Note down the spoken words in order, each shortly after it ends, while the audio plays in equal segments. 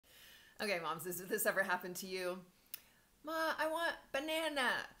Okay, moms, has this ever happened to you? Ma, I want banana.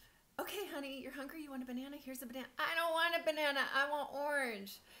 Okay, honey, you're hungry. You want a banana? Here's a banana. I don't want a banana. I want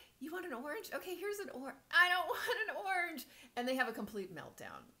orange. You want an orange? Okay, here's an orange. I don't want an orange. And they have a complete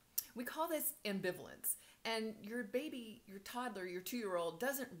meltdown. We call this ambivalence. And your baby, your toddler, your 2 year old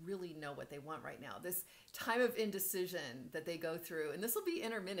doesn't really know what they want right now. This time of indecision that they go through, and this will be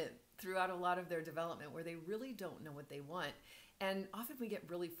intermittent throughout a lot of their development where they really don't know what they want. And often we get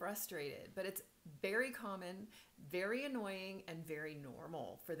really frustrated, but it's very common, very annoying, and very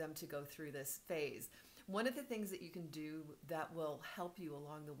normal for them to go through this phase. One of the things that you can do that will help you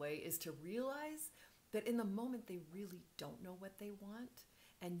along the way is to realize that in the moment they really don't know what they want,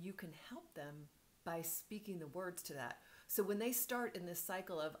 and you can help them by speaking the words to that. So when they start in this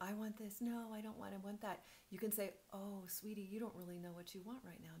cycle of, I want this, no, I don't want, I want that, you can say, oh, sweetie, you don't really know what you want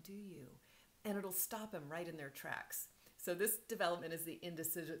right now, do you? And it'll stop them right in their tracks. So this development is the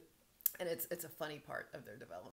indecision, and it's a funny part of their development.